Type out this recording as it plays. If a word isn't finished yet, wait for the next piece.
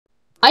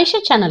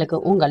ஐஷட் சேனலுக்கு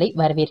உங்களை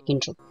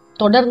வரவேற்கின்றோம்.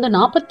 தொடர்ந்து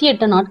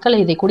 48 நாட்கள்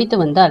இதை குடித்து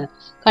வந்தால்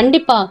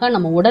கண்டிப்பாக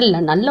நம்ம உடல்ல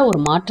நல்ல ஒரு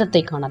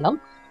மாற்றத்தை காணலாம்.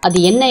 அது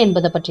என்ன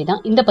என்பதை பற்றி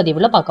தான் இந்த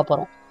பதிவுல பார்க்க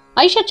போறோம்.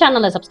 ஐஷட்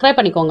சேனலை சப்ஸ்கிரைப்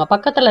பண்ணிக்கோங்க,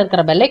 பக்கத்துல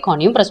இருக்கிற பெல்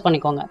ஐகானையும் பிரஸ்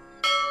பண்ணிக்கோங்க.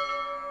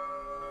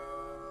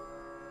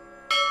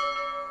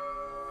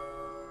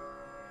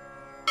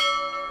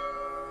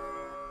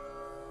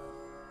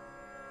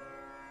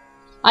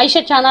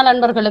 ஐஷட் சேனல்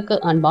அன்பர்களுக்கு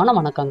அன்பான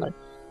வணக்கங்கள்.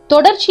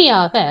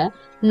 தொடர்ச்சியாக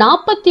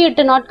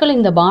 48 நாட்கள்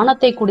இந்த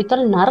பானத்தை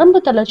குடித்தால் நரம்பு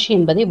தளர்ச்சி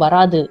என்பதே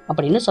வராது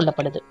அப்படின்னு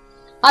சொல்லப்படுது.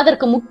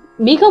 அதற்கு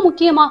மிக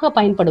முக்கியமாக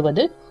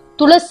பயன்படுவது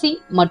துளசி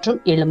மற்றும்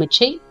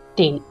எலுமிச்சை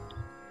தேன்.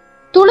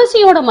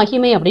 துளசியோட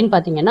மகிமை அப்படின்னு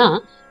பாத்தீங்கன்னா,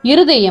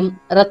 இருதயம்,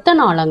 இரத்த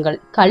நாளங்கள்,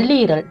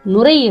 கல்லீரல்,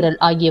 நுரையீரல்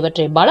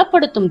ஆகியவற்றை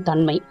பலப்படுத்தும்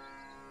தன்மை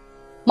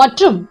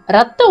மற்றும்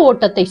இரத்த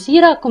ஓட்டத்தை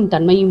சீராக்கும்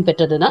தன்மையும்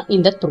பெற்றதுதான்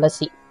இந்த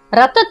துளசி.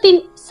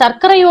 இரத்தத்தின்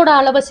சர்க்கரையோட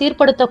அளவை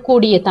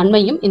சீர்படுத்தக்கூடிய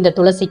தன்மையும் இந்த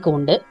துளசிக்கு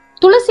உண்டு.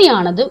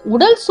 துளசியானது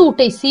உடல்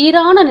சூட்டை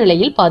சீரான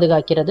நிலையில்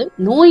பாதுகாக்கிறது,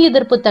 நோய்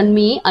எதிர்ப்பு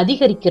தன்மையை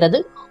அதிகரிக்கிறது,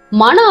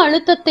 மன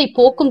அழுத்தத்தை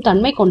போக்கும்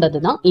தன்மை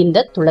கொண்டதுதான்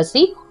இந்த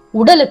துளசி.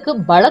 உடலுக்கு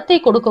பலத்தை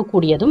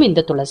கொடுக்கக்கூடியதும்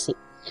இந்த துளசி.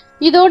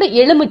 இதோடு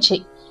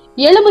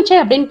எலுமிச்சை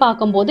அப்படின்னு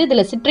பார்க்கும்போது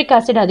இதுல சிட்ரிக்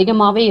ஆசிட்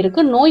அதிகமாவே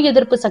இருக்கு, நோய்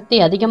எதிர்ப்பு சக்தி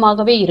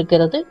அதிகமாகவே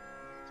இருக்கிறது.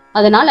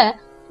 அதனால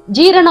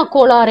ஜீரண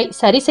கோளாறை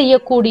சரி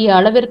செய்யக்கூடிய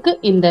அளவிற்கு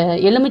இந்த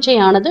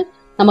எலுமிச்சையானது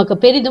நமக்கு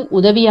பெரிதும்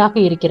உதவியாக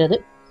இருக்கிறது.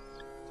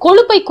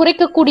 கொழுப்பை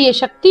குறைக்கக்கூடிய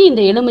சக்தி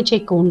இந்த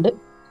எலுமிச்சைக்கு உண்டு.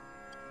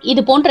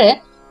 இது போன்ற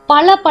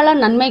பல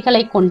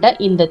நன்மைகளை கொண்ட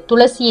இந்த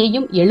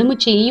துளசியையும்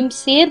எலுமிச்சையையும்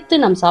சேர்த்து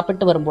நாம்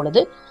சாப்பிட்டு வரும்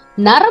பொழுது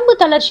நரம்பு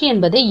தளர்ச்சி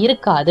என்பதே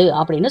இருக்காது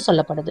அப்படின்னு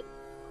சொல்லப்படுது.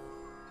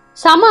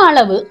 சம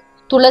அளவு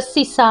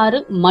துளசி சாறு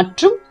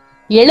மற்றும்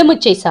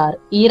எலுமிச்சை சாறு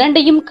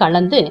இரண்டையும்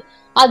கலந்து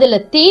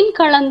அதுல தேன்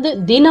கலந்து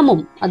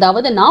தினமும்,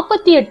 அதாவது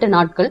 48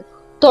 நாட்கள்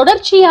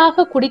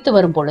தொடர்ச்சியாக குடித்து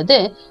வரும் பொழுது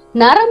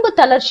நரம்பு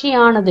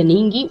தளர்ச்சியானது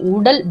நீங்கி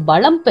உடல்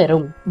பலம்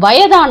பெறும்.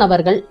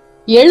 வயதானவர்கள்,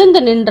 எழுந்து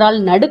நின்றால்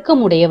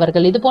நடுக்கம்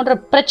உடையவர்கள், இது போன்ற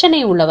பிரச்சனை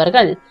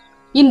உள்ளவர்கள்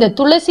இந்த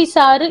துளசி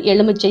சாறு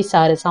எலுமிச்சை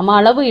சாறு சம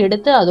அளவு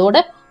எடுத்து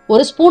அதோட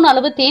 1 ஸ்பூன்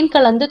அளவு தேன்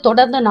கலந்து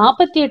தொடர்ந்து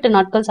 48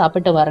 நாட்கள்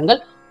சாப்பிட்டு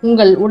வாருங்கள்.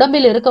 உங்கள்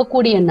உடம்பில்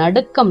இருக்கக்கூடிய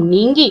நடுக்கம்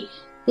நீங்கி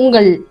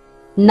உங்கள்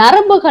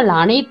நரம்புகள்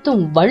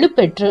அனைத்தும்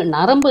வலுப்பெற்று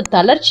நரம்பு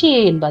தளர்ச்சி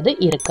என்பது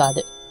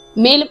இருக்காது.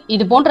 மேலும்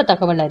இது போன்ற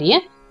தகவல் அறிய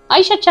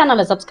ஐஷட்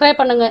சேனலை சப்ஸ்கிரைப்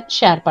பண்ணுங்க,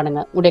 ஷேர் பண்ணுங்க,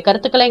 உங்களுடைய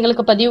கருத்துக்களை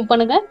எங்களுக்கு பதிவு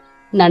பண்ணுங்க.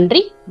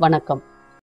 நன்றி, வணக்கம்.